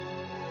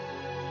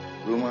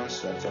Romans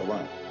chapter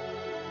 1,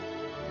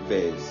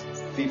 verse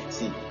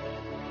 15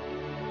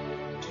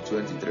 to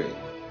 23.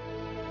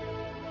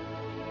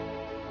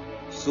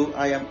 So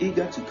I am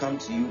eager to come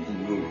to you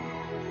in Rome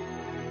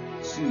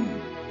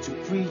to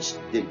preach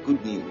the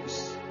good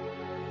news.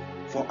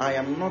 For I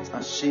am not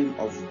ashamed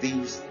of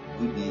this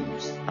good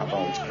news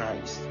about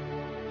Christ.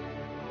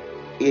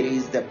 It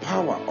is the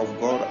power of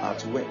God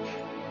at work,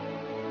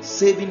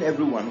 saving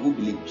everyone who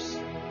believes,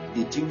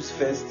 the Jews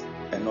first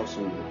and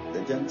also the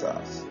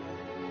Gentiles.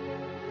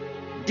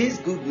 This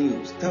good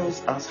news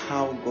tells us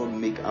how God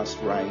makes us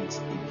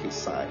right in His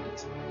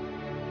sight.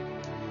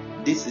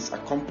 This is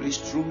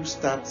accomplished through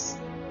start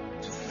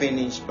to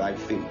finish by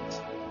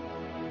faith.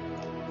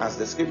 As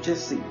the scripture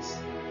says,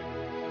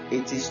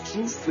 it is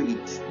through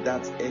faith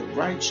that a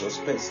righteous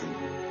person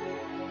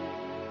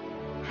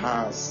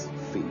has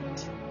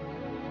faith.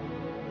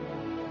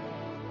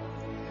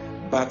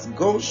 But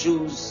God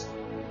shows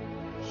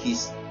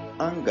His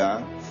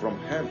anger from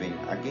heaven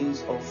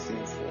against all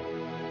sinful,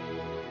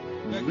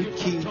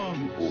 wicked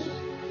people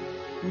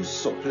who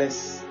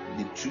suppress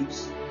the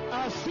truth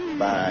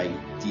by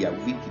their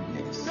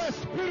wickedness. The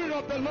Spirit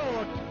of the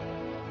Lord.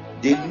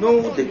 They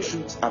know the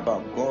truth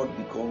about God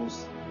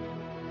because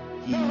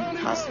He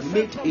has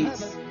made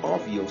it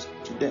obvious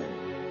to them.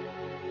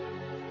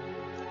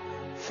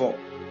 For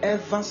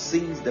ever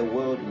since the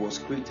world was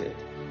created,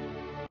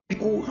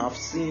 people have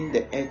seen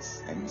the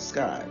earth and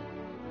sky.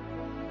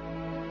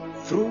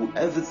 Through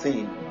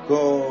everything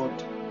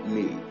God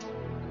made,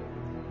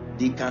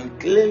 they can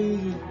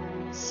clearly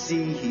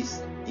see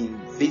His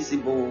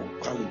invisible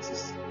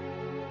qualities,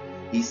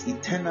 His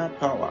eternal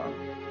power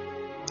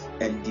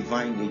and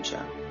divine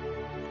nature.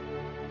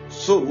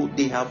 So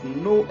they have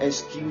no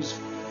excuse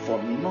for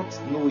not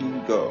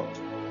knowing God.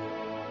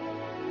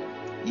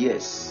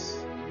 Yes,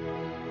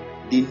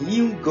 they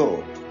knew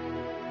God,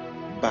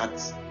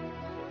 but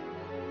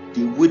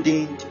they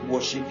wouldn't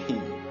worship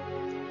Him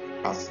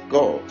as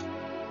God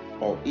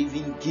or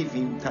even give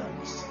Him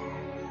thanks.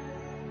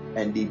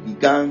 And they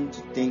began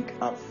to think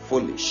up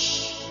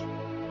foolish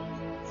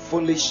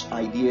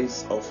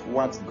ideas of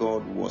what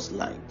God was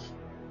like.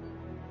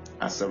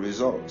 As a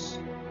result,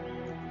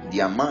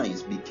 their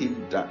minds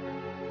became dark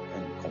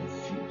and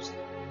confused.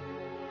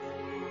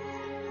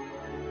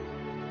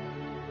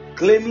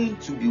 Claiming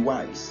to be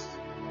wise,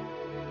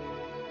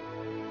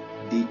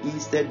 they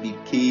instead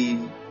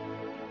became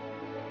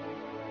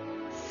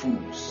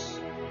fools.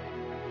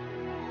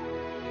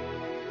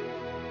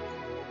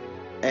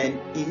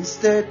 And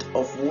instead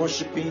of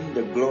worshiping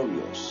the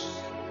glorious,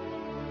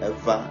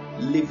 ever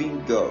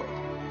living God,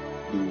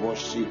 they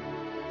worship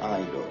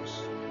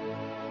idols,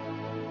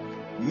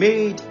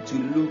 made to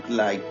look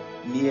like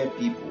mere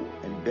people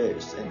and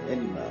birds and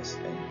animals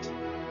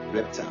and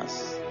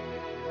reptiles.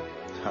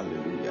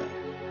 Hallelujah.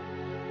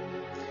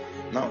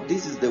 Now,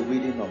 this is the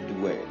reading of the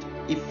word.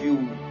 If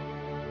you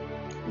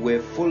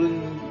were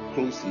following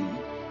closely,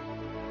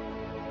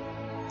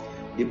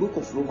 the book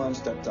of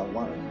Romans chapter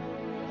 1,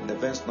 and the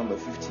verse number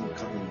 15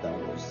 coming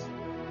downwards,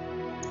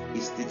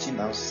 is teaching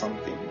us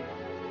something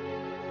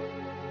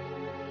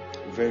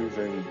very,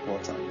 very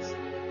important.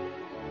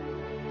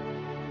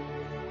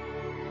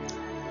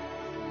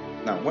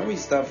 Now, when we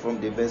start from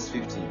the verse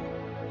 15,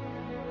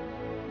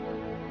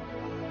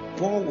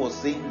 Paul was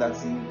saying that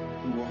he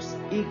was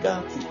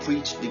eager to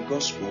preach the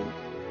gospel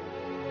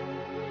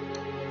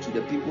to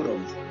the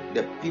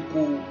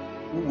people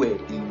who were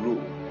in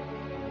Rome.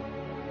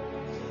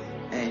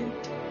 And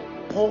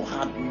Paul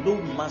had no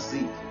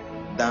message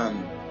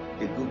than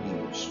the good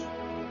news.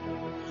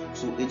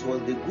 So it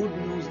was the good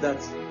news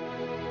that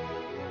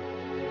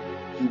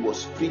he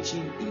was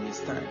preaching in his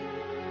time.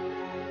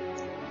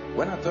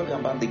 When I talk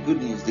about the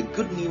good news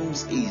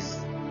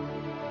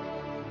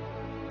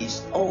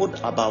is all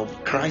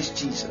about Christ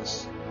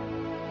Jesus.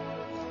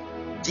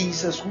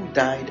 Jesus who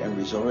died and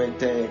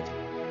resurrected,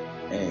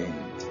 and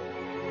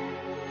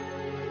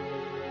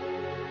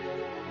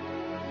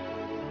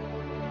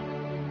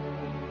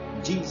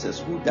Jesus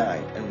who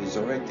died and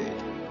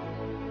resurrected,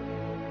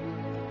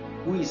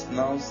 who is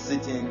now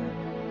sitting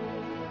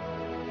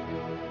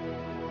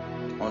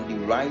on the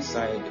right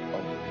side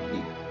of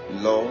the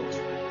Lord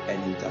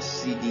and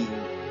interceding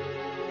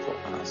for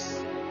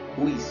us,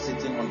 who is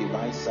sitting on the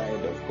right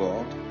side of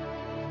God,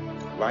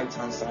 right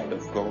hand side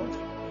of God,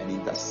 and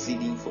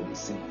interceding for the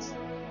saints.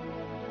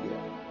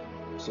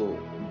 Yeah. So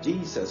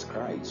Jesus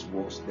Christ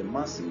was the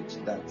message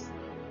that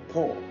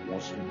Paul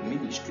was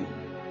ministering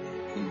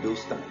in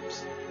those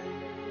times.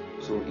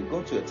 So it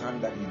got to a time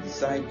that he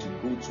decided to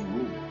go to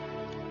Rome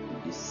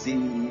with the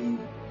same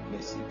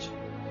message.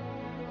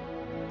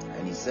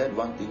 And he said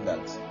one thing,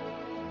 that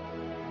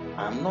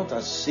I'm not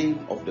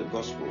ashamed of the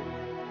gospel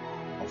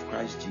of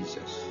Christ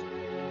Jesus,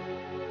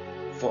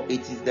 for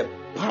it is the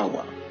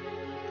power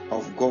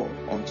of God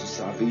unto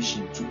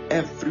salvation to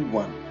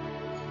everyone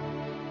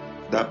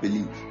that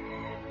believes.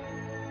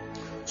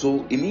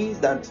 So it means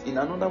that, in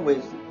another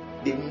words,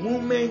 the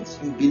moment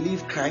you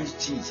believe Christ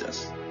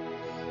Jesus,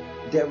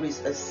 there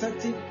is a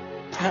certain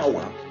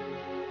power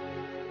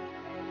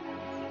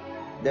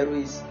there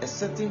is a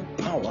certain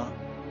power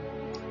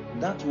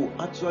that will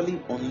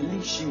actually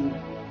unleash you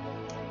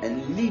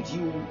and lead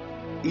you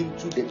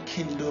into the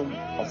kingdom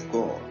of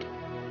God.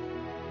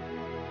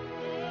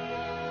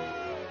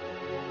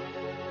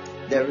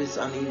 There is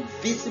an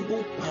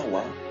invisible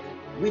power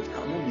which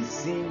cannot be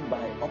seen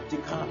by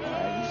optical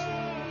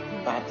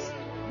eyes, but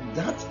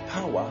that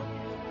power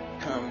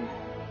can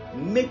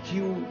make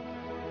you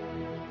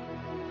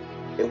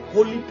a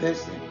holy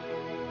person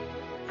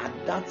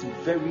at that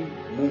very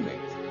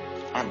moment,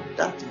 at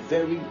that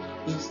very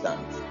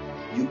instant.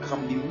 You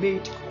can be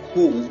made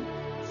whole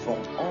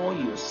from all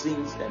your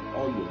sins and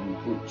all your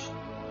reproach.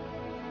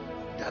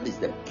 That is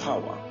the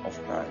power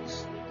of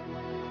Christ.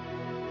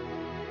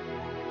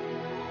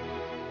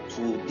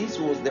 So this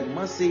was the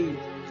message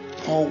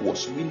Paul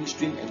was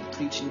ministering and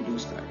preaching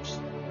those times.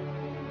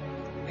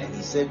 And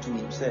he said to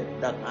himself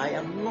that I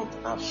am not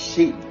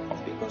ashamed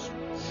of the gospel.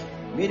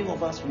 Many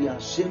of us, we are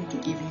ashamed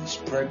to even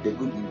spread the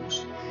good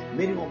news.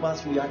 Many of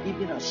us, we are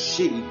even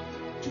ashamed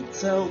to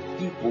tell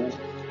people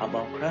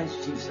about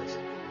Christ Jesus.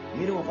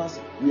 Many of us,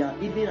 we are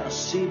even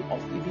ashamed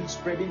of even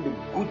spreading the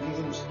good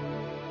news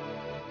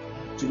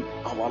to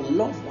our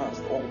loved ones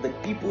or the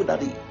people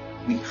that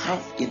we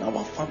have in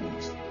our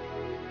families.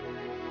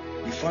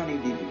 We find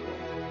it difficult.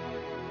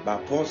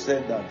 But Paul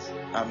said that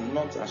I'm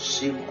not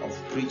ashamed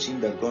of preaching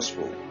the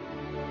gospel.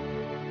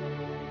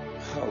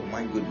 Oh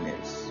my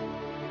goodness.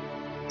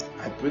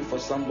 I pray for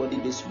somebody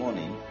this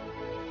morning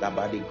that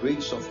by the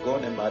grace of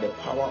God and by the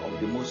power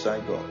of the Most High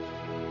God,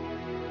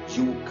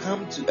 you will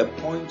come to a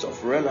point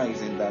of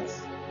realizing that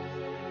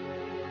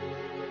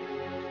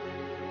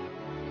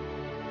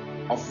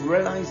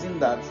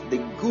the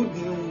good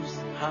news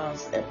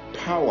has a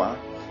power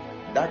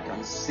that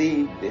can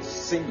save the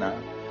sinner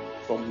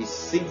from his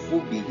sinful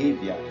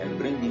behavior and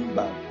bring him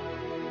back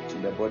to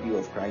the body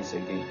of Christ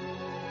again.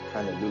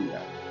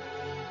 Hallelujah.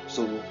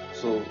 So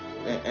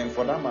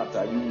for that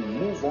matter, you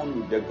move on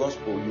with the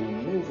gospel, you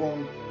move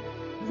on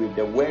with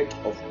the word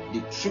of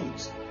the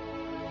truth,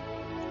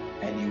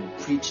 and you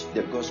preach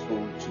the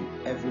gospel to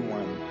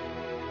everyone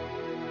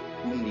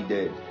who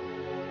needed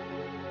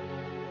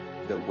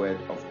the word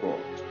of God,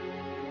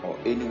 or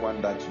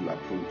anyone that you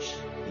approach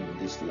in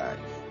this life.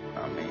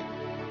 Amen.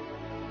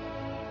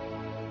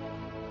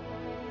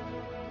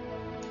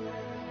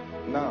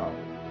 Now,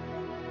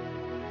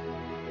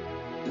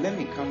 let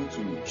me come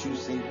to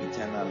choosing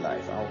eternal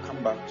life. I'll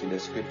come back to the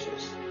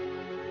scriptures.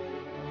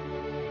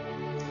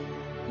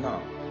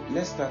 Now,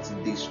 let's start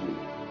this way.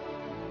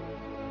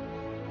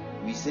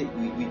 We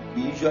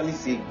usually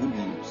say good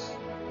news,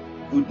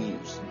 good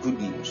news, good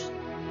news.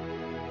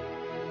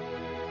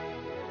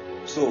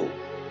 So,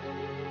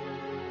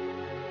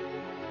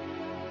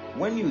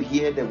 when you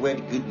hear the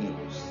word good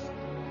news,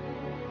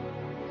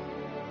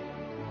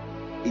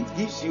 it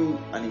gives you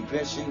an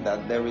impression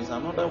that there is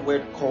another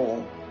word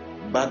called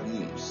bad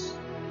news.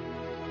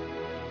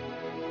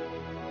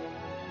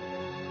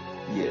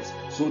 Yes,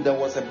 so there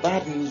was a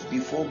bad news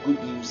before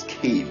good news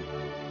came.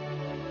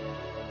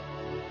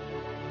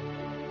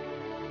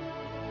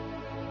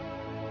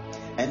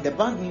 And the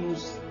bad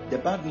news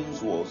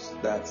was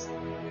that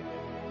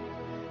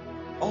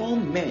all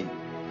men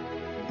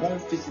born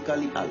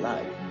physically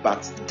alive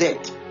but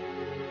dead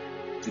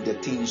to the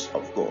things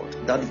of God.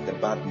 That is the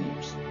bad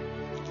news.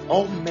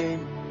 All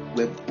men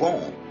were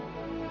born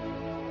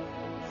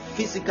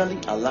physically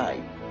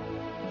alive,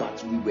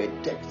 but we were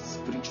dead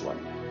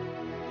spiritually.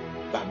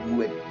 But we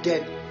were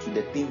dead to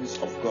the things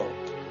of God.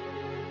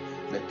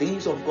 The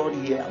things of God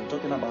here, I'm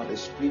talking about the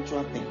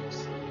spiritual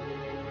things.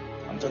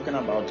 I'm talking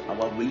about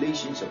our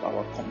relationship,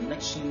 our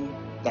connection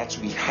that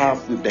we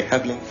have with the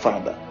Heavenly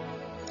Father.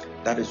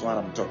 That is what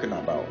I'm talking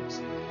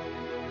about.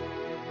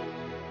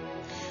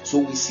 So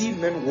we see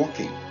men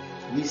walking,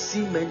 we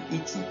see men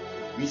eating,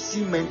 we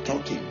see men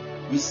talking,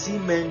 we see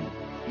men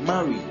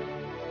marrying,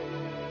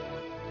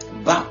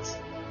 but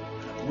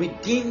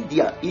within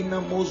their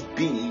innermost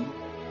being,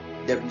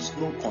 there is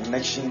no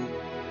connection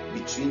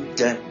between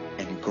them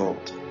and God.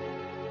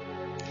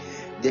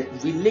 The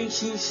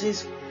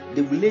relationship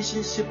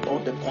or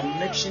the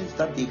connections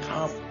that they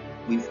have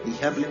with the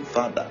Heavenly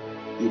Father,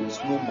 it is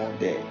no more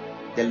there.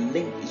 The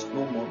link is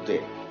no more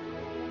there.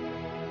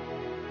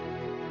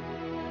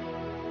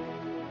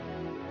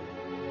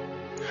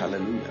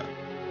 Hallelujah.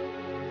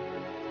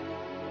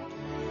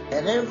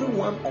 And every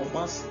one of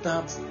us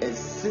starts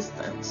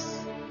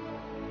existence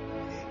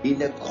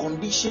in a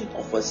condition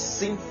of a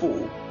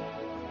sinful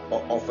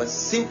or of a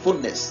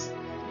sinfulness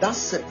that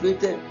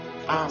separated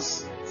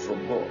us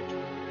from God.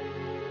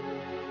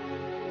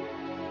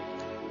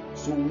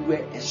 So we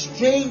were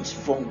estranged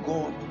from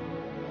God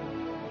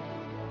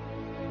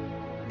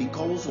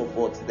because of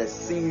what? The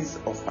sins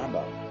of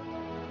Adam.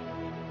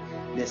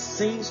 The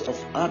sins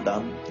of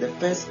Adam, the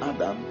first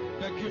Adam,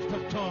 the gift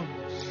of tongues,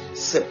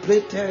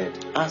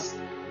 separated us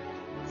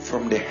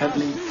from the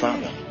Heavenly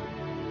Father,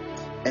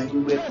 and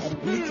we were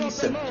completely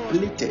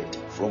separated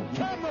from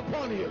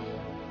Him.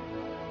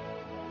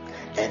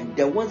 And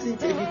there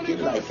wasn't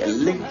anything like a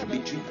link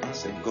between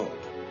us and God.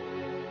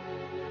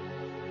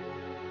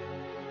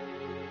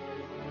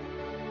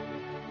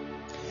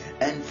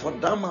 And for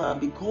that matter,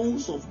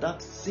 because of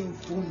that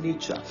sinful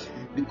nature,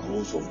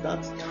 because of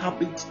that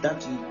habit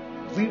that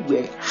we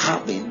were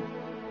having,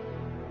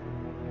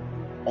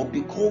 or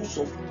because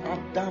of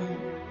Adam,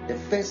 the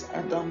first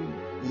Adam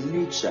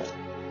nature,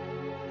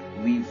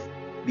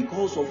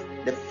 because of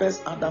the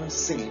first Adam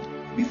sin,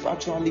 we've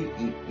actually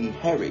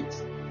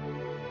inherit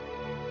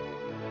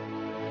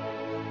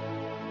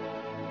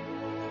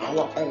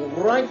our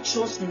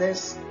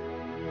unrighteousness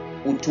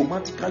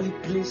automatically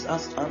place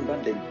us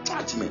under the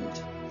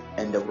judgment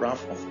and the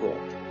wrath of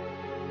God.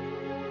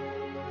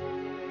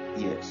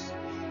 Yes,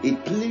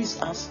 it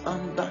places us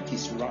under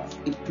his wrath,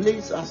 it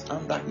places us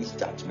under his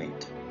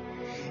judgment.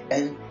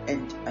 And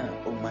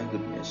oh my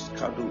goodness,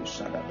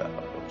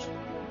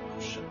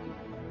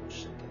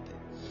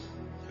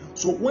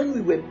 so when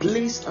we were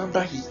placed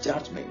under his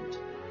judgment,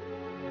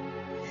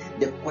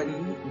 the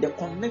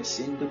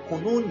connection, the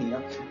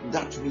koinonia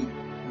that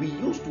we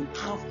used to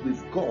have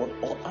with God,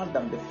 or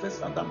Adam, the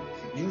first Adam,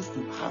 used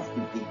to have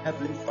with the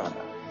Heavenly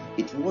Father,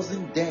 it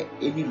wasn't there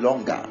any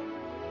longer.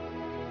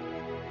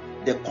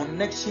 The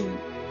connection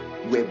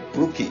were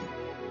broken.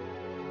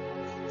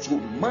 So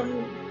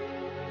man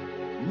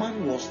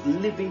was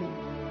living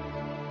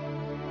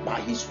by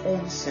his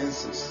own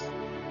senses.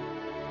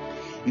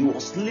 He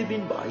was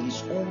living by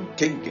his own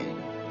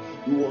thinking.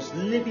 He was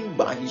living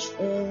by his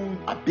own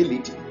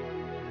ability.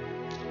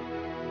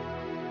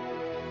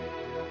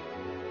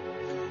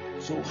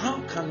 So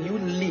how can you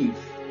live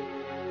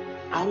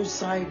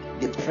outside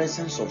the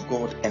presence of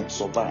God and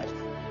survive?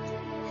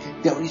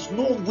 There is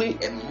no way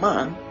a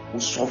man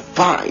will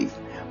survive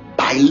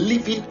by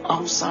living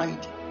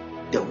outside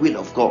the will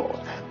of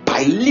God,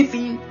 by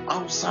living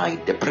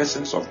outside the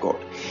presence of God.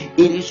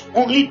 It is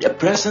only the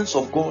presence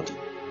of God.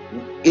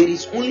 It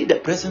is only the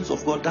presence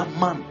of God that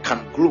man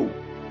can grow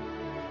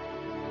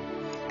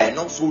and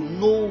also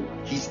know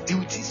his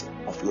duties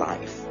of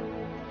life.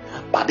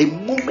 But the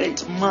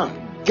moment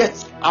man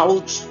gets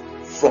out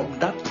from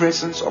that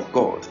presence of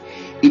God,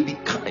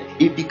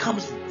 it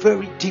becomes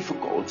very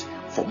difficult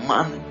for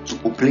man to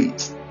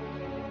operate.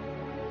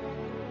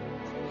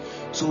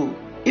 So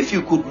if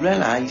you could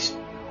realize,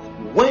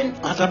 when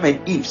Adam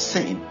and Eve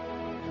sinned,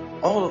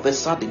 all of a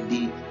sudden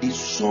they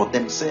saw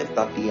themselves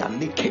that they are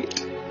naked.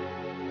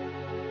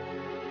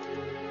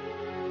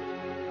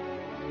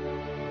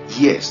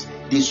 Yes,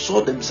 they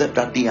saw themselves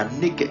that they are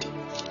naked,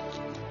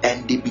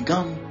 and they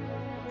began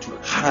to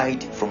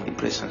hide from the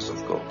presence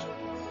of God.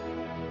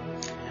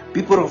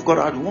 People of God,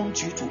 I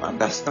want you to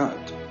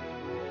understand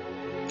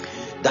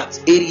that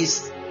it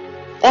is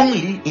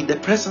only in the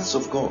presence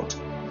of God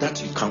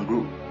that you can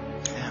grow.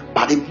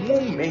 But the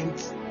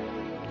moment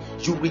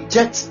you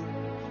reject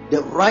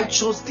the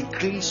righteous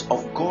decrees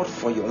of God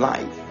for your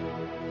life,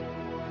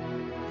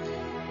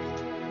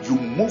 you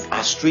move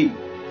astray,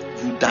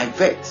 you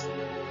divert,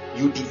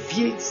 you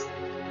deviate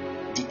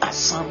the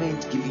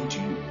assignment given to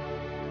you.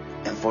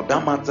 And for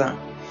that matter,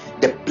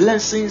 the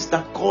blessings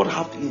that God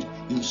have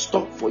in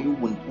stock for you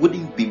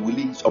wouldn't be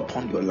released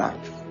upon your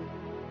life.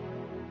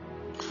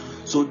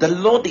 So the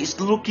Lord is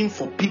looking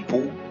for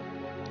people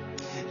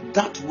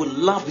that will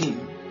love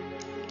him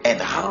and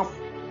have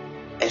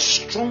a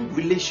strong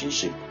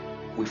relationship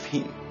with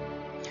him.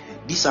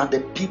 These are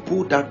the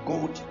people that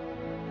God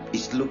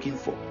is looking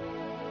for.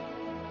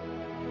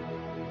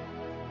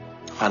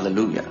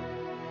 Hallelujah.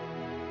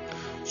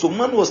 So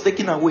man was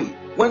taken away.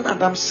 When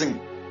Adam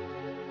sinned,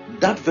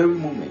 that very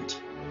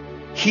moment,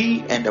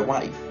 he and the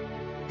wife,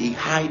 they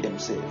hide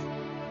themselves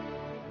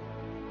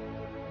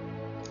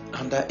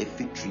under a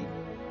fig tree.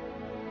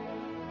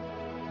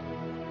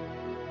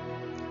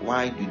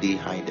 Why do they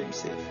hide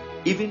themselves?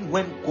 Even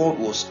when God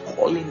was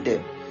calling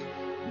them,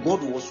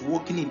 God was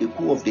walking in the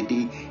cool of the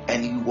day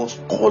and he was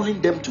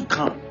calling them to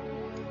come.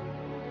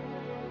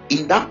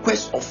 In that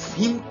quest of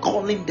him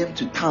calling them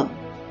to come,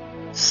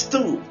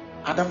 still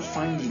Adam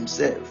finds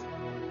himself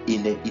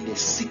in a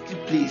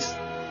secret place,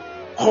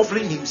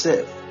 covering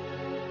himself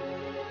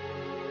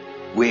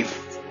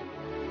with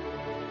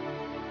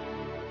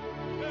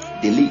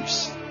the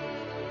leaves,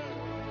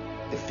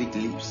 the fig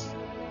leaves.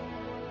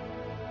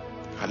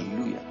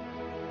 Hallelujah.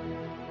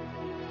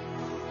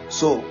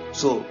 So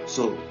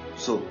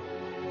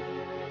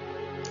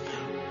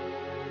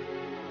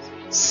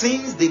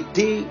since the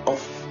day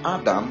of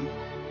Adam,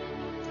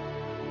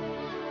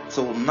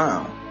 so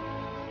now,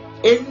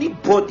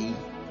 anybody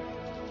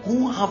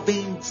who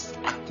haven't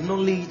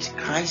acknowledged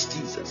Christ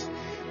Jesus,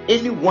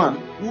 anyone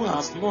who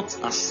has not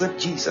accepted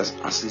Jesus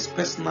as his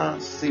personal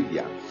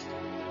savior,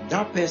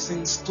 that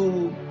person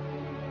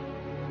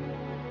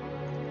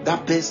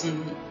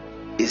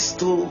is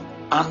still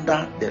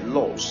under the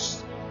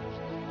laws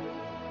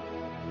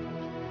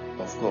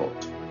of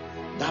God.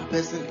 That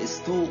person is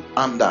still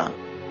under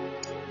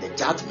the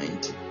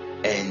judgment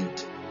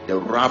and the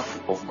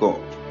wrath of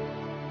God.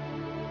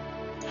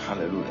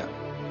 Hallelujah.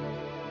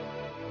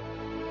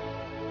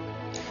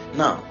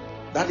 Now,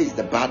 that is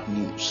the bad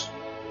news.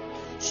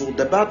 So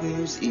the bad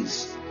news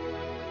is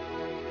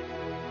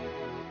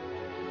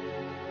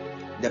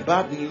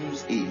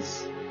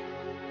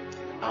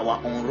our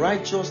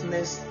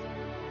unrighteousness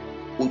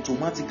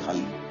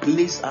automatically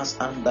place us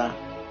under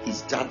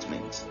his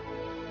judgment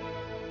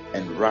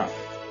and wrath.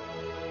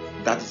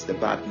 That is the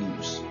bad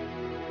news.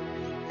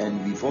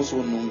 And we've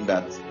also known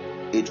that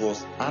it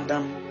was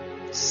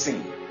Adam's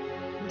sin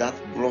that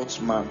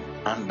brought man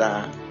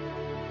under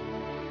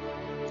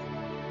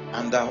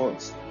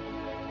what?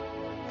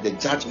 The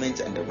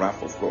judgment and the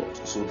wrath of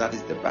God. So that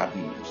is the bad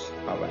news.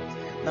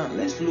 Alright. Now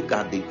let's look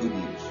at the good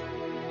news.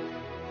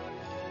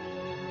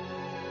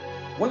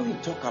 When we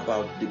talk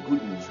about the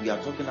good news, we are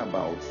talking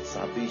about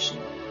salvation.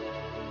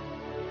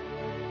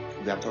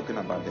 We are talking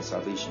about the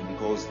salvation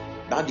because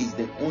that is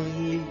the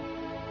only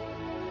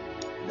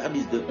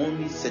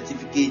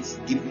certificate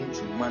given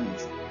to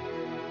humanity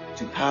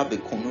to have a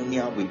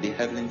koinonia with the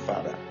Heavenly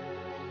Father.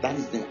 That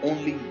is the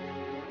only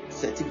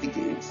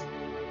certificate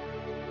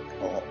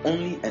or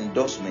only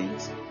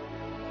endorsement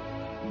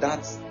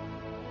that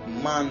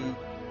man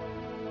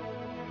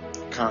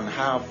can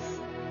have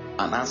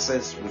an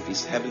access with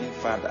his Heavenly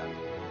Father.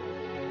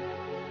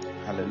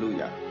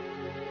 Hallelujah.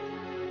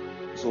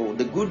 So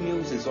the good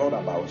news is all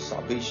about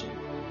salvation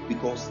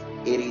because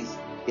it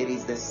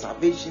is the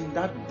salvation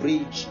that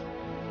bridge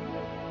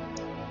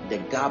the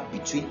gap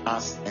between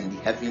us and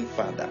the Heavenly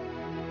Father.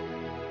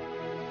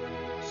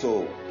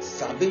 So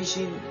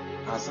salvation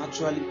has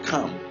actually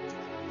come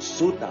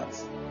so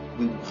that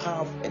we will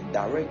have a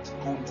direct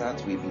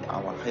contact with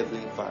our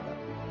Heavenly Father.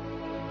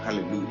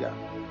 Hallelujah.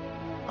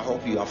 I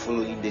hope you are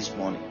following this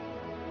morning.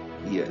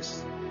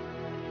 Yes.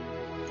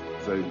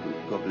 Very good.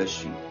 God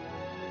bless you.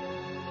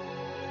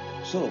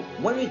 So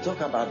when we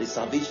talk about the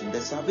salvation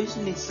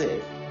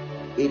itself,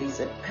 it is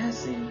a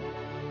person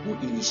who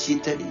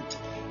initiated it.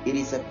 It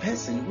is a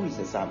person who is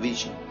the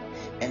salvation.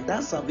 And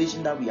that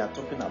salvation that we are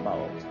talking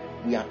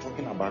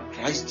about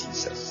Christ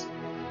Jesus.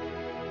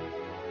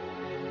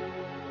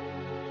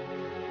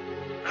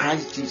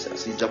 Christ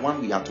Jesus is the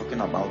one we are talking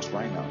about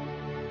right now.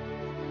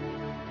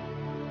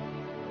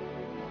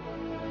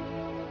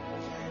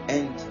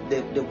 And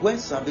the word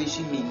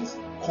salvation means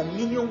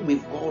communion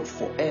with God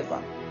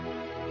forever.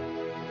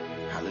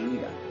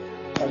 Hallelujah.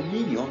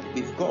 Communion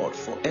with God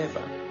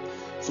forever.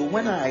 So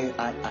when I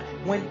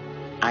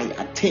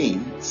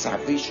attain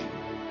salvation,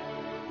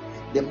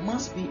 there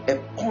must be a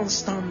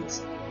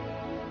constant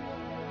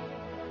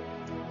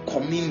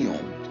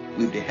communion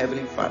with the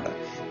Heavenly Father.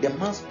 There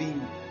must be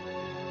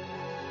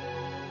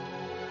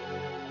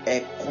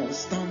a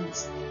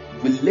constant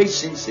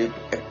relationship,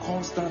 a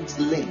constant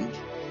link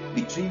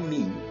between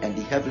me and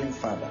the Heavenly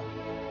Father.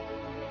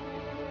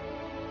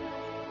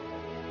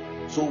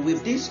 So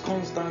with this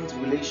constant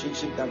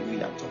relationship that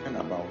we are talking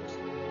about,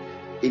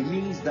 it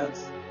means that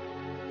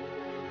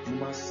you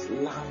must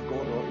love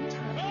God all the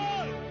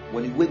time.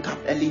 When you wake up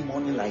early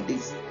morning like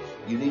this,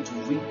 you need to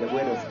read the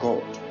Word of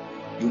God.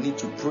 You need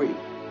to pray.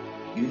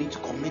 You need to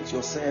commit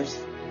yourselves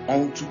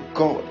unto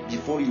God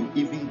before you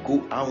even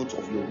go out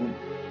of your room.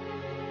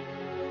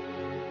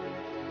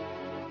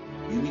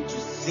 You need to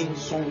sing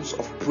songs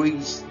of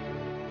praise,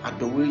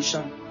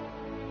 adoration,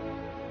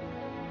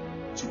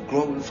 to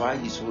glorify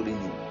His holy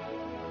name.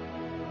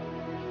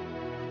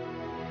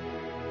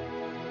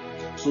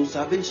 So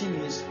salvation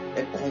is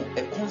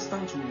a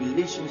constant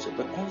relationship,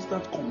 a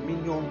constant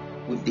communion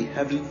with the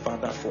Heavenly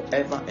Father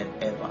forever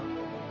and ever.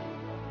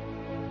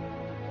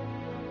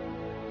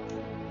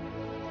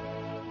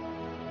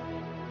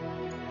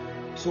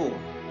 So,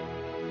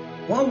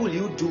 what will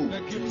you do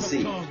to be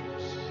saved?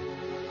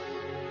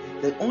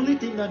 The only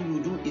thing that you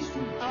do is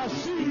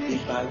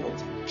by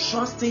what?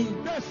 Trusting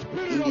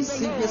in the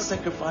Savior's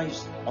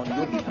sacrifice on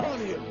your behalf.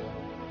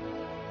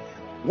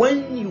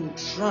 When you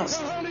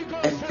trust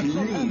and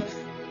believe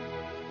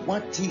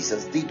what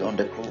Jesus did on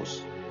the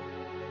cross,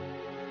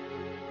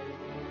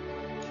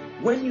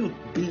 when you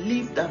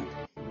believe that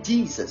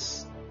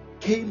Jesus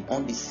came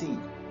on the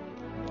scene,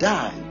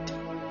 died,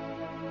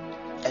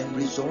 and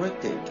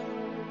resurrected,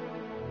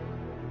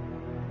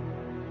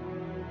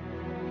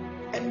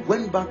 and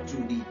went back to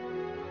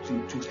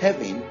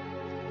heaven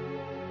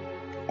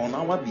on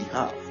our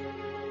behalf,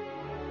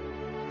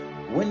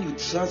 when you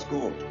trust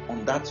God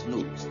on that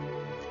note,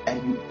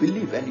 and you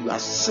believe and you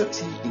accept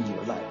Him in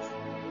your life,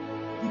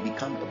 you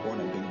become a born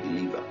again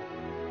believer.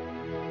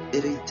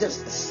 It is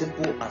just as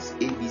simple as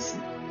ABC.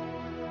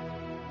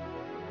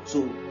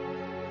 So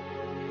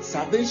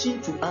salvation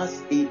to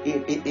us,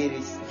 it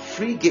is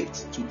free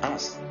gift to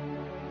us,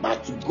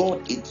 but to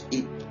God it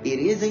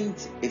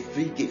isn't a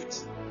free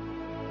gift,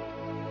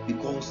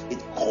 because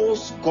it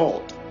costs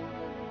God.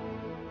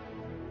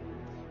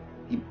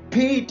 He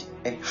paid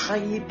a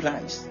high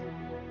price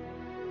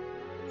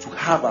to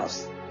have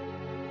us.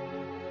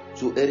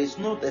 So it is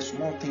not a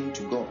small thing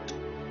to God.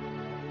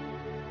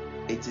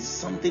 It is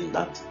something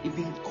that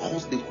even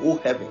costs the whole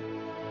heaven.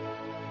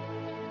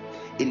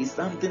 It is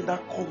something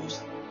that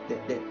caused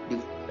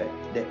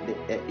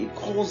it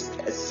caused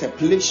a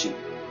separation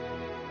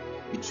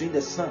between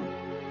the Son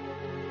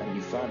and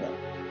the Father.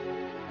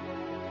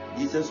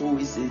 Jesus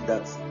always says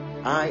that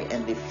I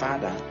and the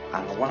Father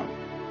are one.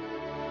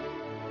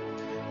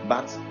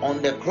 But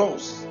on the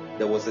cross,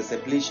 there was a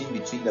separation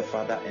between the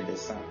Father and the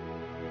Son.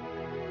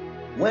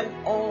 When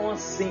all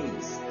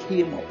sins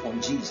came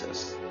upon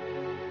Jesus,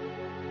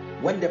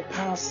 when the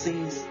past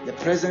sins, the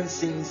present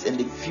sins, and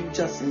the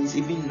future sins,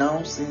 even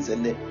now sins,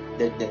 and the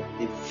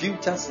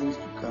future sins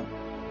to come,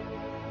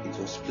 it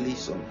was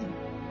placed on him.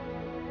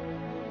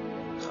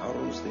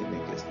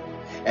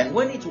 And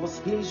when it was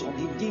placed on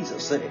him,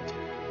 Jesus said,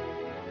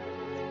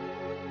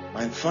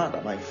 my Father,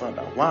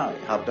 why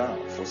have thou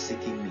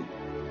forsaken me?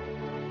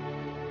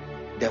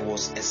 There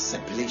was a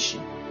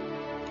separation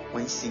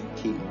when sin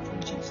came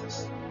upon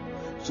Jesus.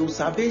 So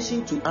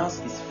salvation to us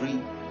is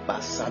free,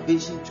 but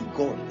salvation to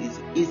God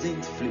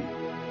isn't free.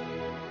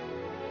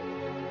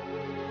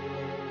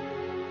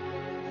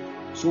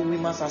 So we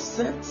must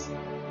accept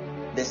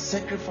the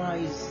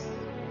sacrifice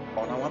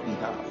on our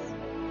behalf.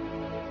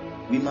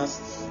 We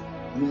must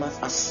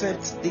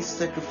accept this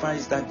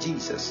sacrifice that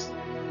Jesus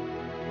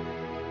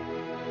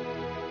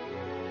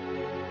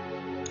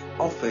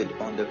offered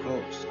on the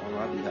cross on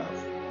our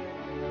behalf.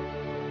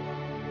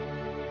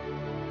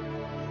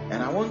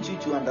 And I want you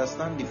to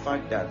understand the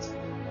fact that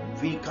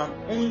we can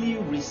only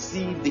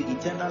receive the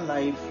eternal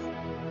life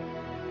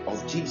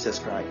of Jesus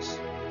Christ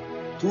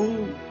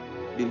through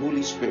the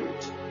Holy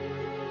Spirit.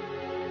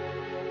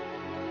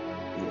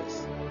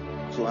 Yes.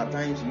 So at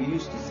times we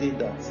used to say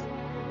that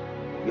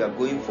we are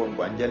going for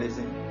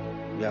evangelism.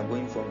 We're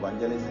going for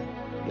evangelism.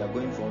 We're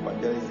going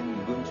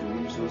to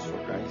win souls for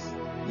Christ.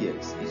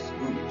 Yes, it's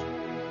good.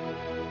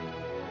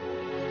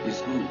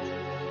 It's good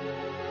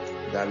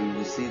that we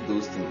will say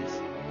those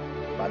things.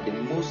 But the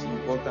most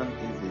important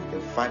thing is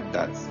the fact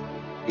that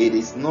it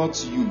is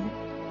not you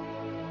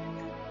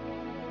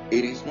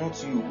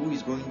who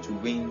is going to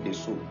win the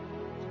soul,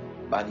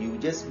 but you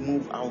just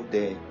move out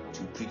there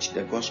to preach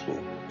the gospel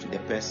to the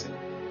person.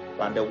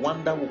 But the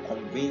one that will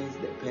convince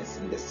the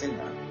person, the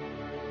sinner,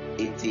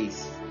 it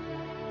is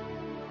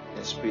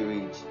the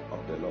Spirit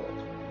of the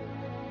Lord.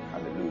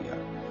 Hallelujah.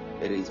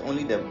 It is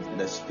only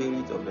the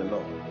Spirit of the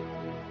Lord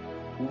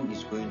who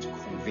is going to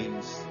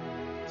convince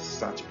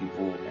such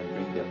people and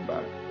bring them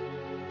back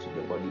to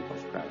the body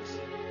of Christ.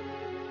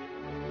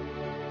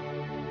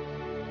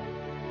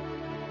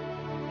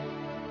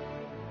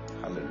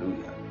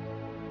 Hallelujah.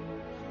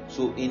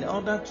 So in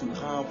order to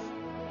have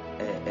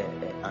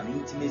an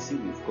intimacy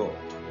with God,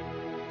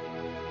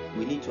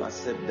 we need to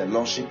accept the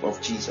Lordship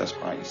of Jesus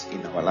Christ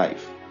in our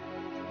life.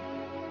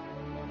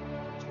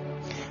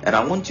 And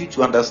I want you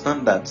to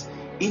understand that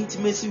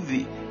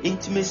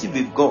intimacy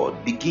with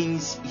God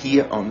begins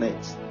here on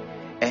earth,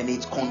 and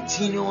it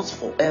continues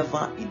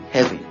forever in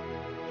heaven.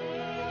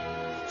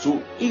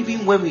 So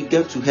even when we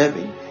get to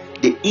heaven,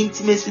 the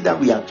intimacy that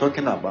we are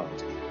talking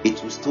about,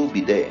 it will still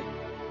be there.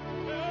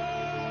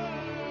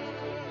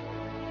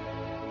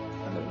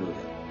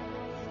 Hallelujah.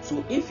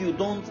 So if you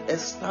don't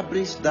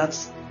establish that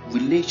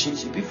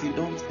relationship, if you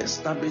don't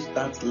establish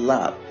that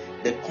love,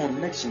 the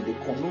connection, the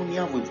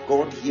koinonia with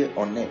God here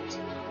on earth,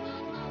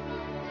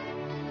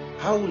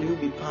 how will you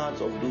be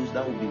part of those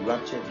that will be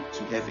raptured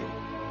to heaven?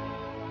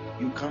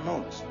 You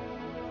cannot.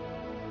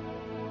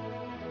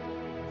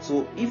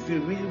 So if you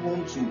really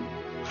want to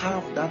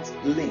have that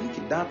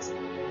link, that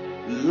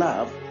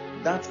love,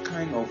 that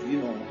kind of,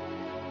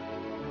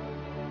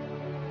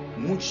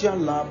 mutual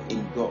love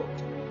in God,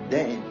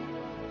 then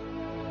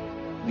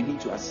we need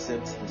to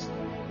accept his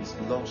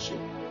lordship.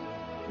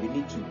 We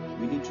need to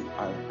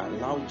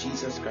allow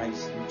Jesus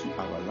Christ into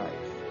our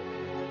life.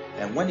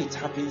 And when it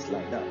happens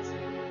like that,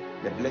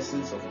 the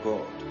blessings of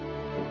God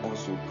will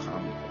also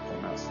come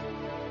upon us.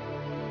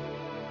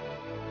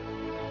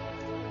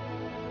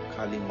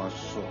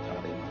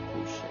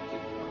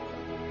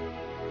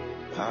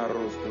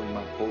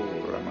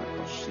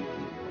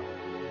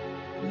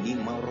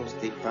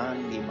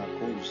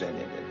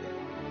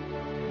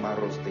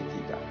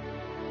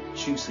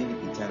 Choosing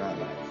eternal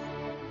life.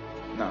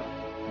 Now,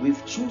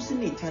 with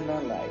choosing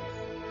eternal life,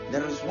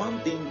 there is one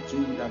thing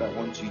too that I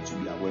want you to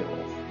be aware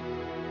of.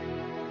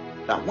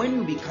 That when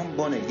you become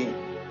born again,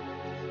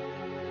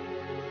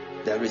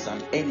 there is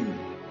an enemy.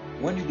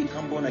 When you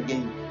become born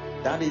again,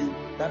 that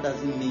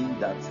doesn't mean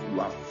that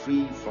you are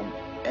free from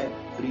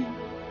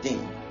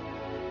everything.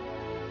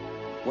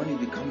 When you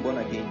become born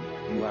again,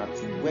 you are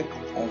to work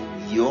on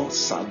your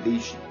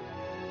salvation.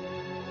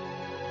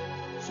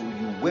 So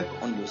you work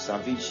on your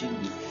salvation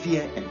with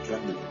fear and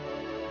trembling.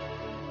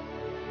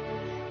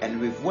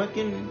 And with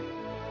working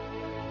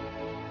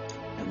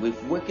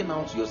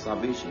out your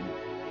salvation,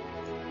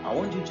 I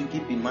want you to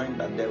keep in mind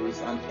that there is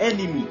an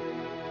enemy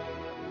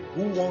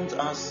who wants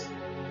us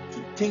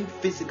to think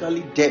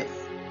physically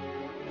death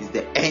is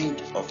the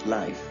end of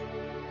life.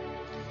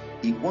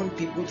 He wants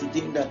people to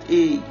think that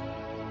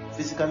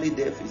physically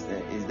death is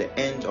the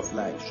end of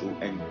life. So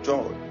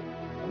enjoy.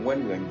 And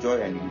when you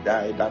enjoy and you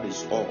die, that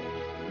is all.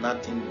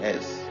 Nothing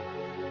else.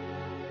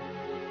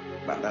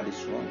 But that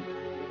is wrong.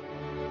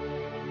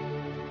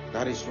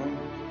 That is wrong.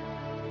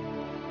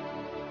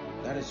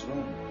 That is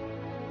wrong.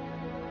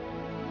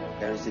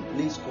 There is a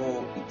place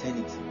called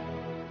eternity.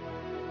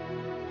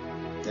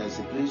 There is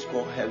a place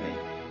called heaven.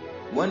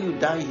 When you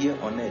die here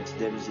on earth,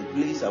 there is a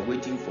place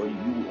awaiting for you.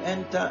 You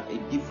enter a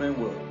different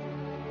world.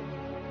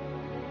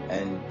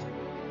 And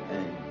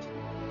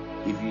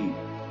if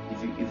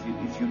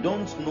you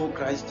don't know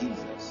Christ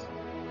Jesus,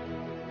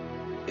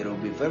 it will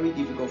be very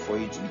difficult for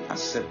you to be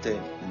accepted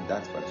in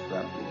that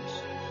particular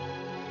place.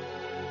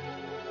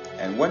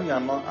 And when you are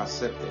not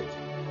accepted,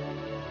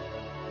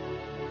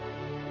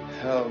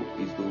 hell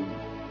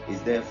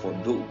is there for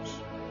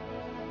those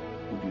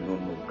who do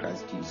not know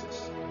Christ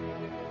Jesus.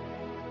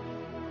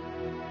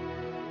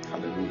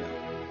 Hallelujah.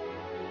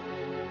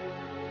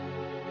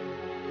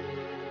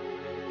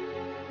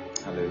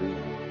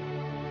 Hallelujah.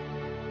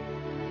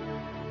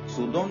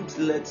 So don't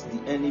let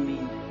the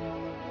enemy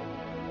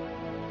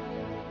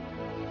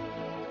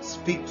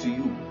speak to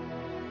you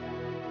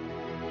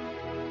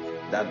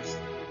that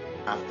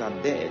after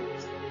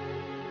death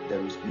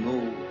there is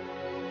no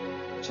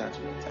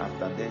judgment.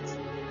 After death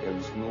there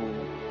is no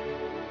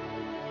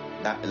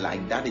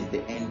that is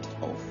the end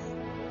of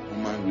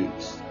human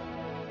race.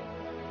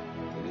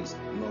 It is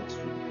not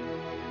true.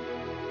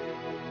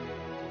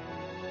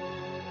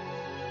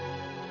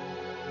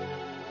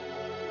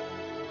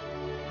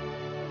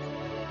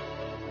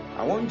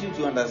 I want you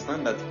to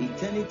understand that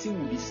eternity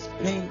will be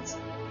spent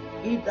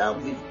either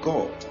with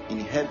God in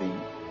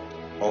heaven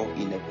or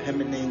in a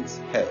permanent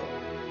hell.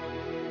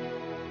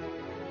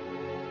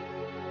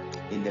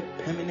 In the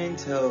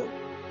permanent hell,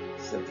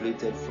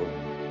 separated from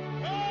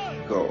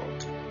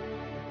God.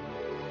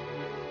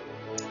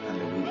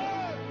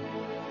 Hallelujah.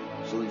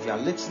 So if you are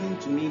listening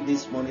to me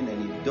this morning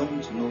and you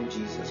don't know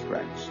Jesus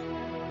Christ,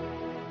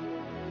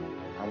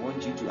 I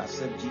want you to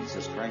accept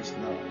Jesus Christ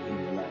now in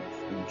your life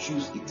and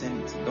choose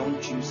eternity.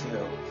 Don't choose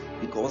hell,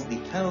 because the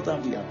hell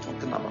that we are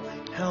talking about,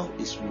 hell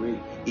is real.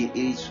 It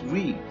is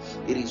real.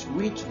 It is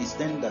real to the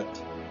extent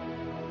that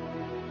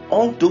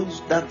all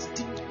those that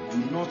do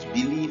not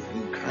believe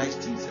in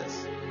Christ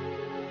Jesus,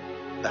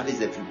 that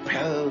is a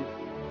prepared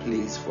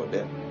place for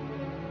them.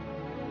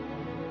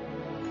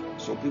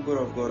 So people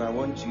of God, I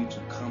want you to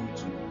come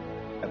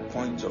to a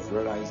point of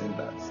realizing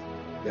that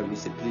there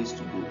is a place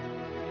to go.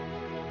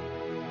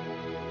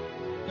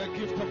 The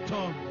gift of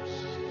tongues.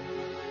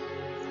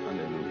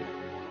 Hallelujah.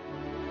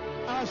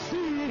 I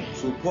see.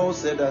 So Paul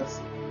said that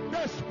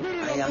The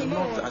Spirit I am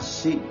not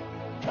ashamed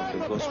of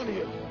the gospel.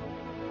 you.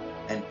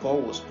 And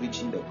Paul was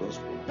preaching the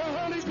gospel The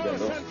Holy to the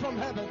Ghost lost. sent from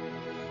heaven.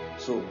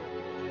 So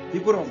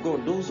people of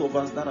God, those of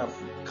us that have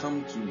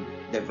come to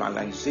the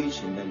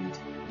realization and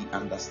the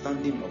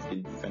understanding of the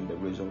death and the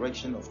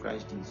resurrection of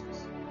Christ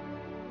Jesus,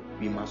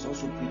 we must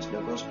also preach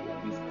the gospel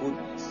with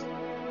boldness,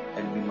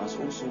 and we must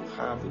also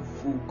have a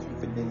full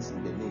confidence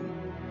in the name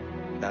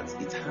that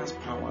it has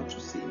power to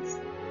save.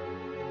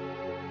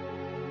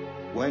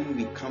 When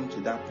we come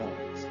to that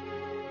point,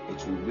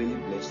 it will really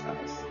bless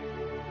us,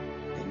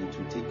 and it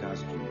will take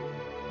us to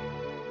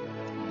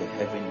the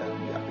heaven that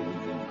we are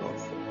believing God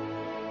for.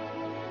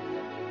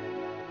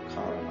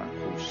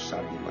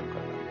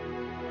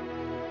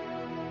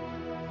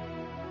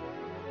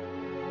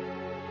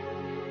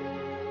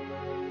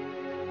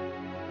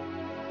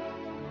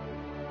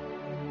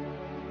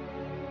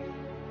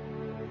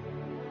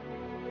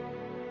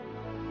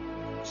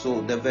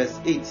 So the verse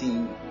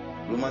 18,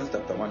 Romans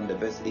chapter 1, the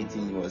verse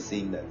 18 was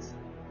saying that,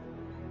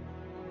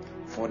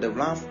 for the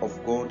wrath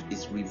of God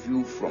is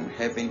revealed from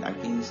heaven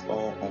against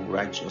all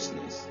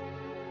unrighteousness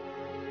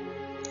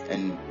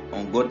and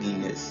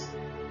ungodliness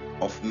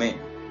of men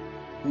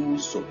who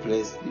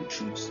suppress the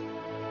truth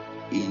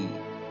in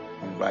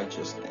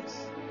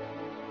unrighteousness.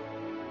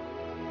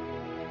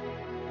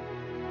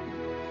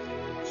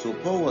 So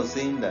Paul was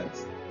saying that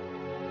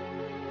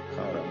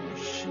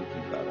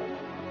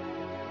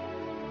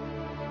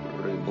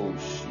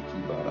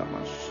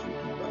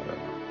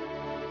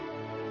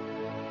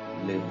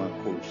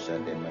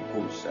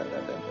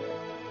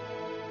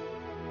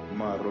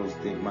Maros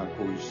de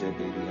Makosha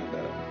de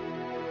Riandara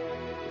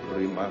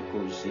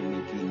Rimakosha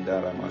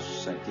Nikindara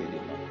Mashake de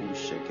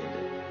Makushake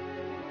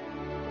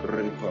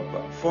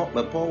Repapa.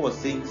 But Paul was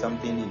saying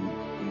something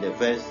in the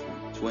verse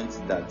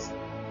 20 that,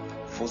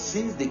 for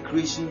since the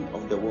creation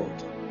of the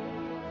world,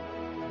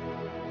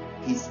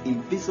 his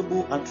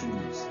invisible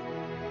attributes,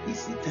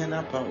 his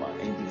eternal power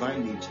and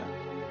divine nature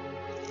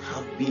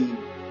have been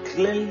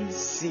clearly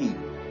seen,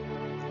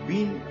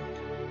 being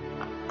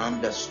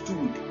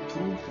understood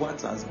through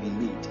what has been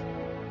made,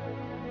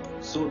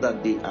 so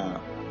that they are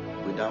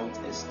without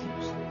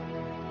excuse.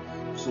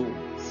 So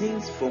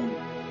since from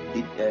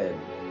the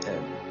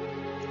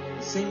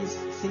since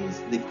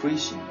the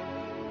creation,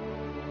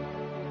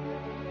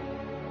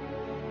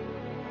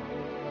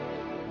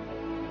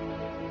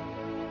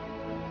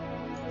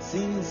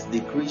 since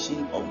the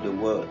creation of the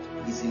world,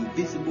 his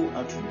invisible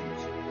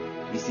attributes,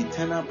 his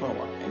eternal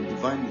power and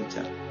divine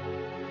nature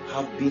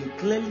have been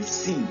clearly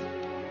seen.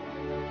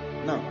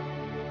 Now,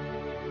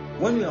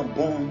 when you are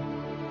born,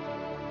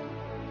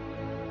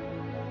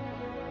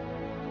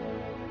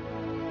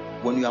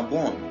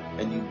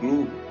 and you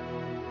grow,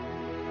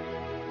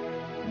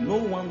 no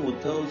one will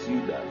tell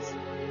you that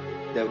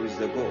there is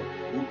a God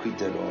who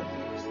created all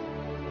things.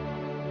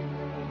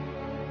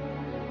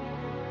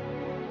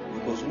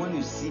 Because when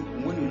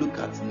you look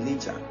at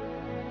nature,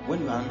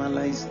 when you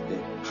analyze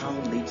how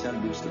nature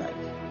looks like,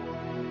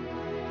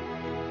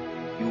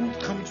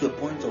 come to a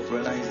point of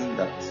realizing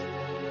that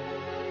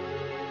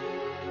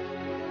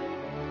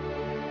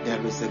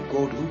there is a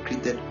God who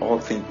created all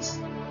things.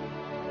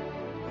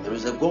 There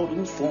is a God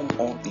who formed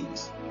all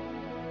things.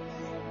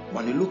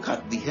 When you look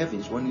at the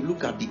heavens, when you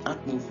look at the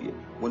atmosphere,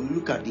 when you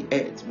look at the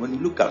earth, when you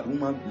look at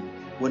human being,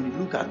 when you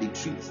look at the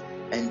trees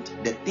and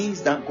the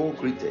things that God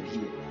created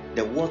here,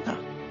 the water,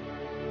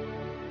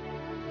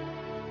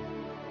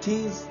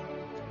 things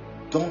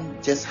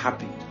don't just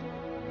happen.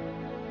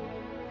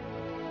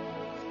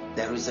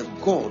 There is a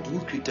God who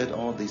created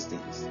all these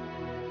things.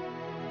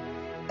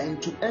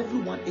 And to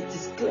everyone, it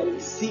is clearly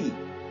seen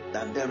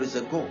that there is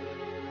a God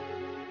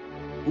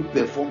who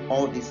performed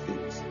all these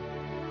things.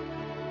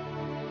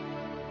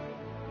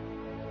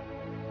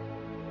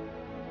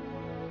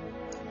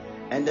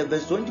 And the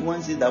verse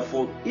 21 says that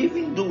for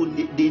even though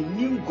they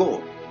knew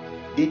God,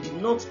 they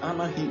did not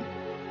honor him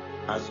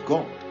as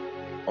God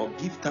or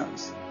give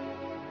thanks,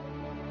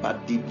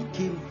 but they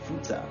became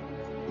futile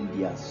in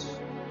their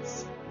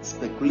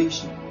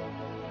speculation,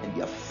 and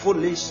their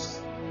foolish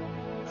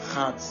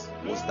hearts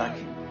was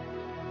darkened.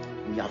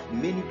 We have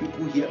many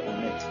people here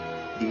on earth.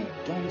 They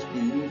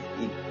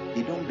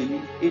don't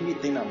believe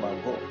anything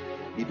about God.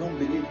 They don't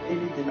believe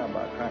anything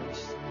about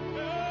Christ.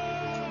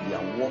 They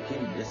are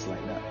walking just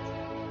like that.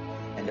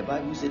 And the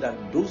Bible says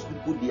that those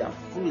people, they are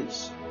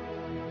foolish,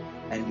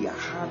 and their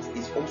heart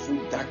is also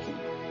darkened.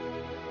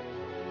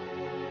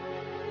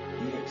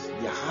 Yes,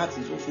 their heart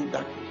is also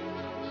darkened.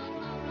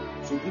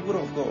 So, people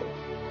of God,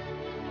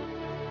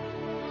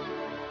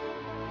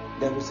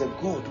 there is a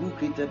God who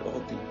created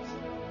all things.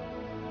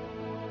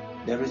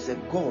 There is a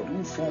God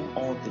who formed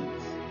all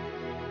things.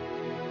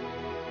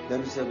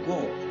 There is a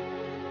God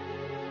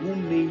who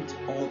made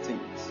all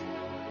things.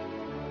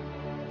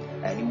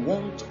 And He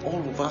wants all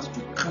of us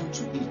to come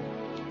to Him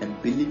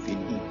and believe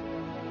in Him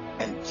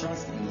and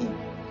trust in Him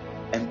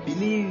and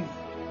believe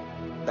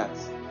that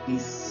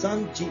His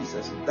Son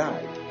Jesus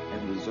died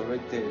and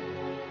resurrected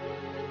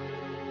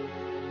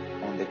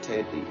on the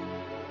third day.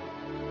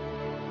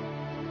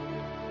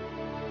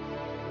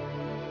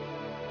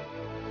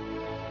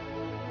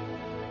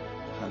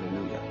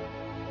 Hallelujah.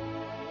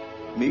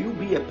 May you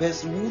be a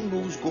person who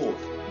knows God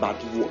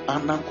but will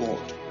honor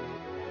God.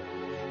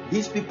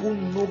 These people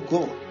know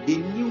God. They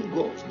knew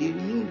God. They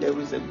knew there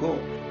is a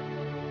God,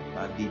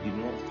 but they did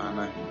not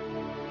honor Him,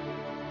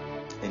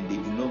 and they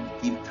did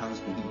not give thanks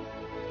to Him,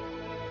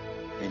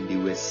 and they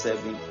were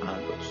serving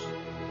idols.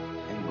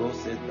 And God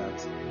said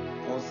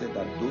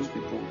that those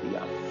people, they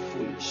are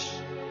foolish,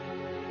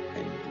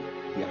 and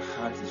their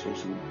heart is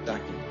also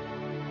darkened.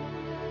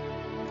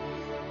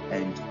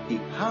 And they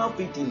have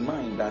it in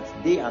mind that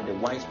they are the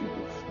wise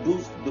people.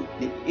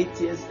 The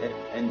atheists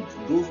and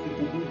those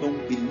people who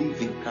don't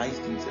believe in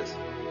Christ Jesus,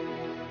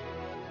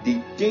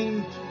 they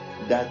think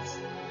that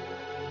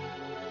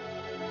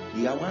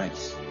they are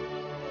wise,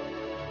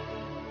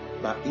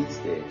 but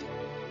instead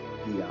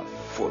they are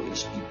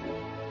foolish people.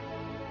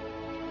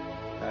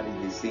 That is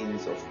the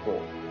sayings of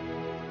Paul.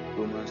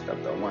 Romans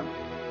chapter 1,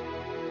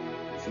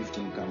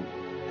 15 come,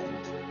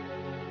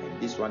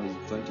 and this one is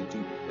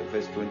 22, the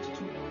verse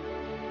 22.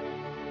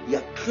 They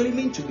are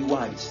claiming to be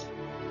wise,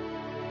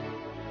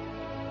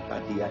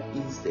 but they are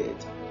instead,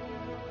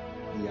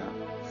 they are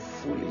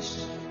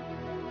foolish.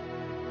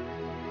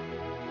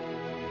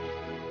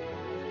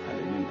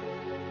 Hallelujah.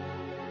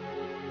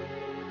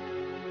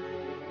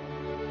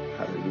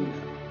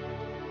 Hallelujah.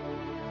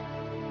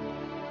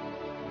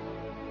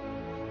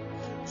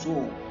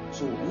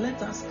 So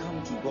let us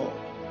come to God.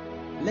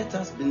 Let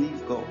us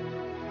believe God.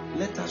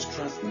 Let us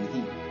trust in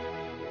Him.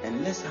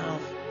 And let's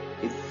have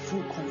a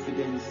full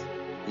confidence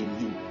in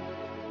Him.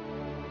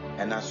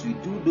 And as we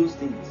do those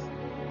things,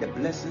 the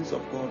blessings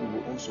of God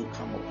will also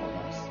come upon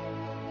us,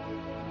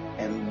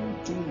 and we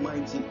will do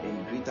mighty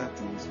and greater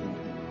things in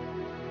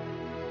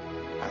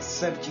Him.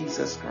 Accept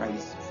Jesus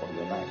Christ for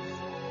your life.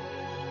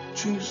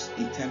 Choose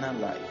eternal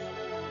life.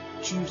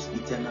 Choose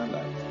eternal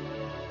life.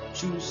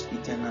 Choose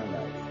eternal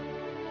life.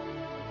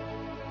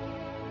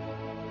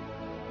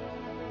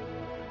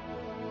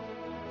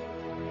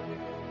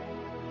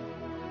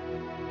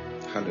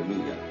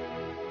 Hallelujah.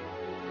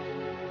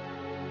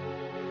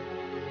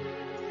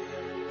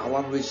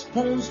 Our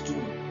response to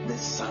the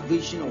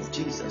salvation of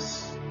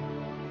Jesus,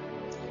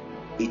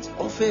 it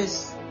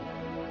offers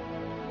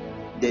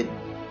the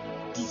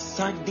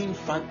deciding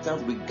factor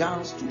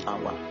regards to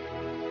our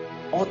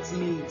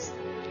ultimate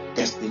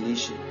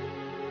destination.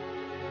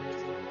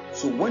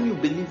 So when you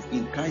believe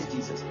in Christ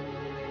Jesus,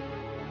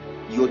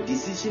 your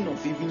decision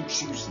of even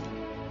choosing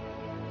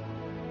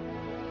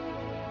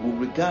will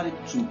regard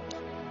it to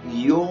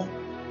your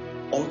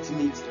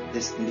ultimate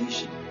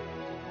destination.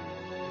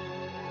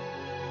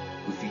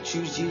 If you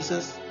choose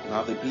Jesus, you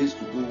have a place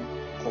to go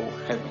called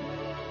heaven.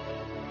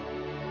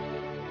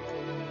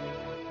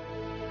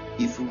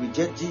 If you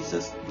reject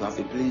Jesus, you have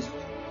a place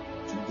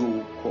to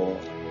go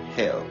called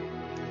hell.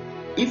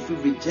 If you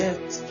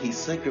reject His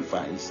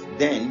sacrifice,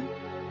 then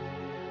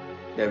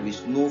there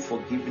is no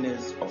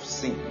forgiveness of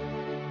sin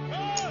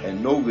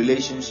and no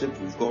relationship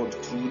with God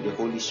through the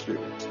Holy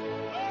Spirit.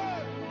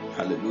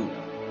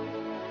 Hallelujah.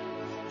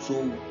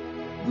 So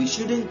we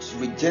shouldn't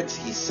reject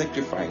his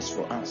sacrifice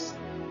for us,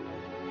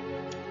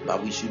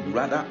 but we should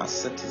rather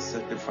accept his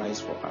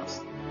sacrifice for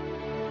us.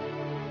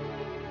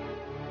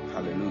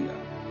 Hallelujah.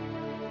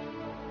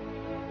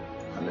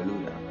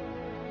 Hallelujah.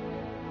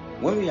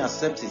 When we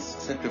accept his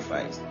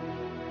sacrifice,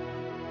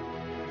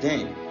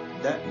 then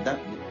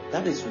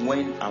that is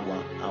when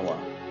our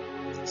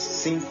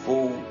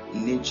sinful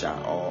nature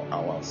or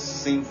our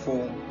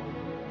sinful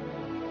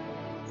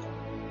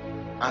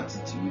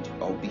attitude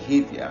or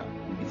behavior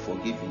will be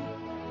forgiven.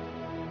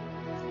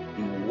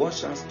 He will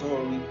wash us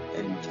thoroughly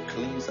and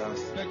cleanse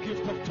us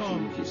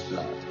through his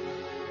blood.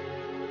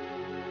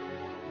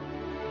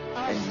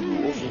 And you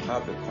will also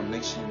have a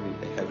connection with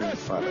the Heavenly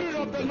Father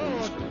through the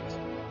Holy Spirit.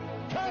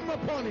 Come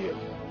upon you.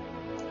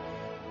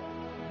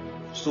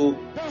 So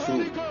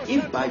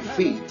if by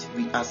faith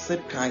we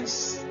accept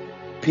Christ's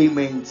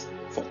payment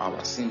for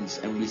our sins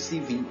and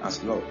receive him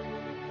as Lord,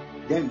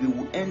 then we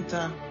will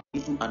enter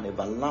into an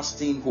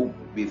everlasting hope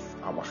with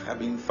our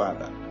Heavenly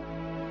Father.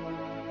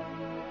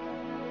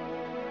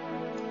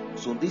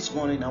 So this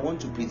morning I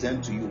want to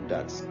present to you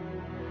that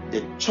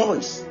the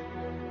choice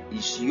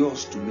is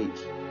yours to make.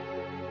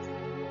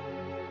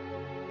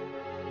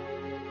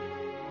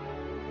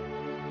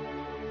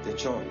 The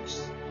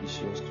choice is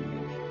yours to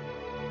make.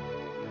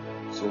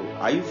 So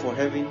are you for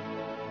heaven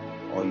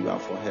or you are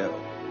for hell?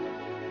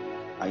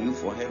 Are you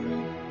for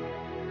heaven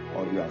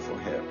or you are for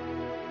hell?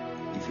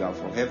 If you are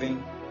for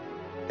heaven,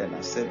 then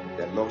accept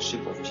the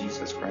Lordship of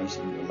Jesus Christ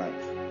in your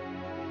life,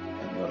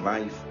 and your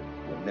life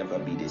will never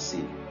be the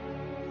same.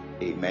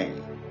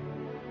 Amen.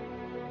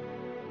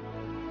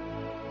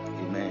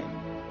 Amen.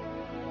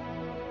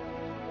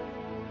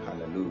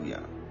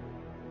 Hallelujah.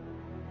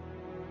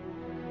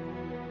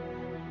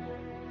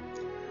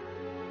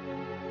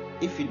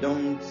 If you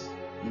don't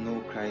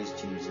know Christ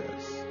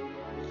Jesus,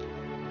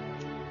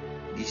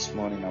 this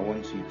morning I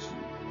want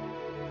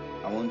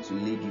to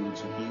lead you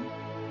to him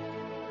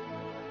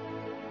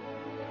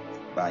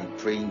by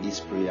praying this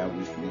prayer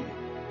with me.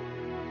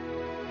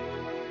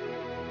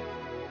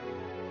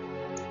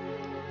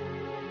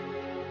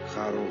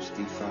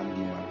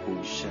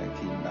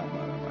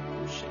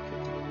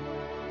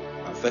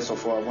 First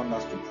of all, I want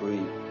us to pray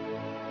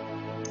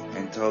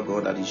and tell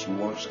God that he should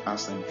wash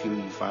us and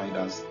purify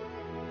us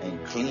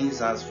and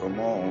cleanse us from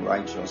all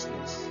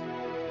unrighteousness.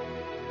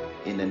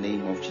 In the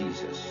name of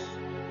Jesus.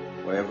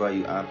 Wherever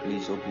you are,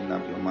 please open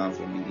up your mouth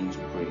and begin to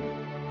pray.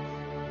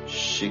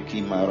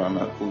 Shiki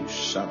maranaku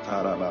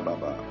shatara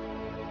baba.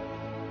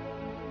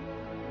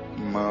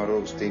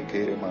 Maros te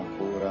kere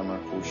makura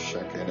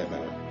makusha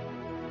kerema.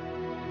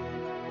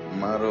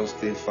 Maros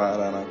te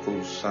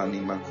faranaku sani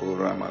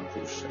makura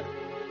makusha.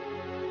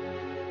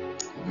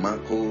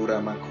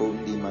 Makura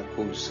makundi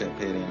makuse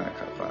perena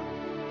kapa.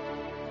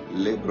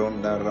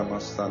 Lebronda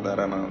ramasada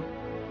rama.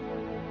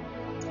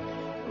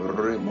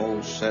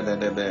 Remo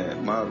sededebe.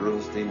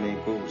 Maros te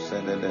meku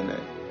sededene.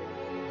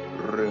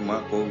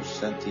 Remako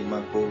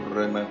sentimako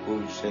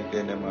remako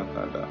shekene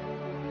makada.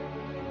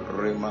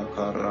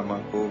 Remaka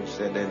ramako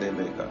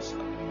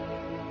sededebekasa.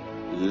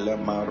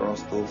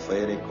 Lemarosto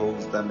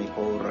ferikos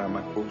damiko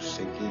ramako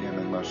shekine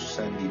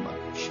namasandi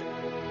makushe.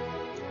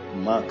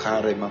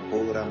 Makare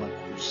makora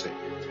makuse.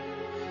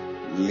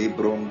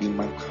 Libron di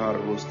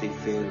makaros te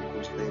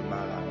ferikos de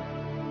mara.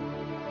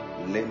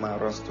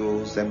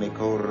 Lemarosto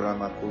zemiko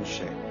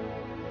ramakushe.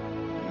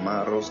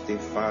 Maros te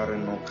fare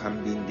no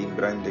cambin di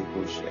brande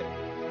kushe.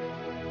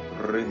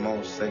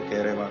 Remo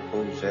sekere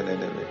makuse de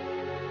debe.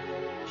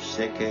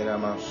 Shekera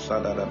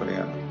masada da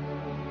briana.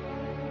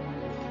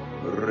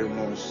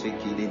 Remo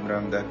siki di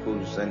branda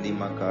kusa di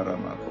makara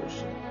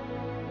makuse.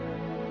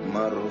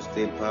 Maros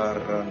te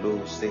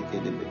parando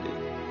seke de bede.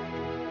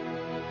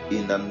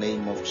 In the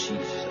name of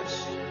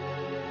Jesus.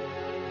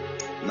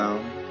 Now,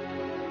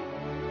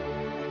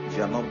 if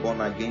you are not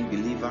born again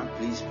believer,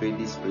 please pray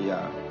this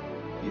prayer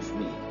with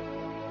me.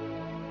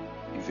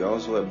 If you are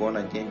also a born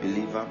again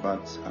believer,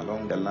 but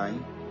along the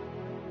line,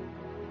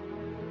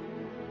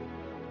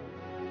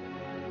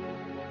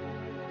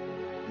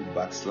 you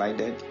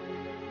backslided,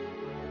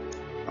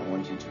 I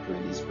want you to pray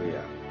this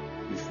prayer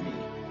with me.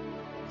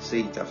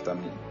 Say it after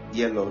me.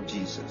 Dear Lord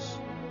Jesus,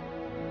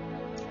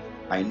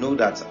 I know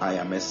that I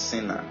am a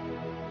sinner,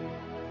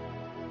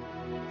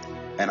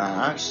 and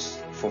I ask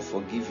for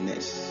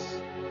forgiveness.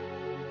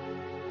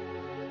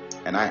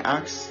 And I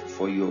ask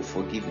for your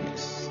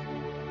forgiveness.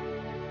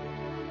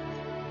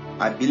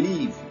 I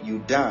believe you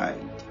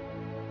died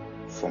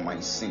for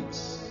my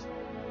sins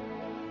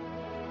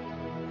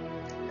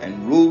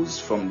and rose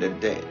from the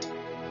dead.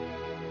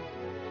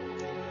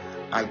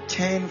 I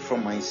turn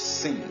from my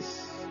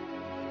sins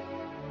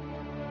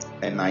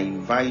and I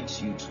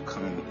invite you to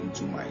come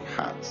into my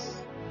heart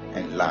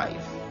and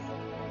life.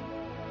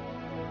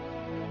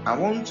 I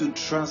want to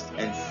trust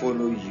and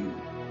follow you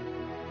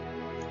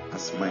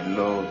as my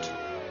Lord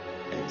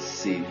and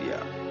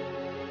Savior.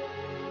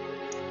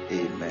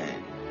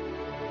 Amen.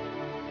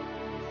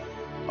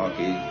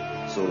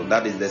 Okay, so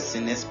that is the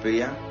sinner's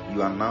prayer.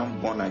 You are now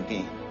born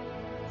again.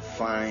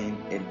 Find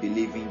a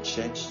believing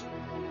church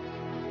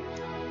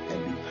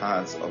and be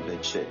parts of the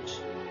church.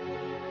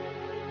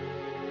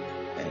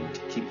 And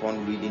keep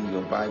on reading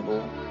your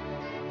Bible,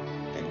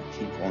 and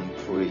keep on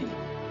praying,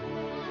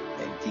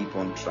 and keep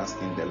on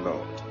trusting the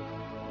Lord.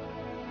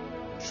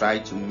 Try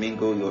to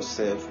mingle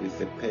yourself with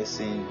a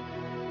person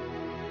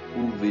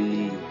who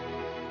really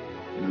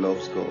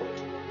loves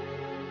God.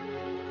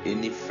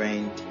 Any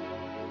friend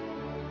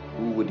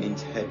who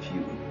wouldn't help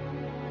you,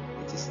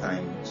 it is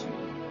time to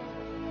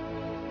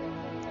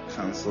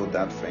cancel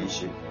that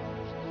friendship.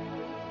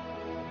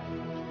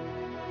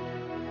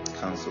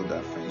 Cancel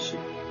that friendship.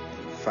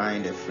 And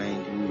find a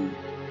friend who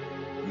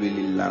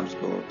really loves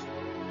God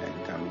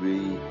and can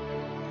really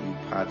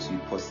impact you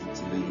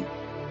positively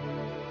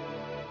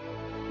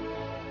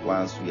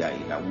whilst we are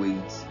in a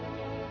wait.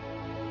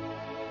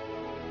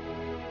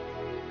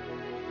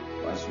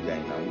 Whilst we are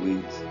in a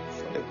wait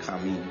for the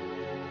coming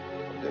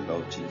of the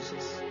Lord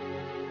Jesus.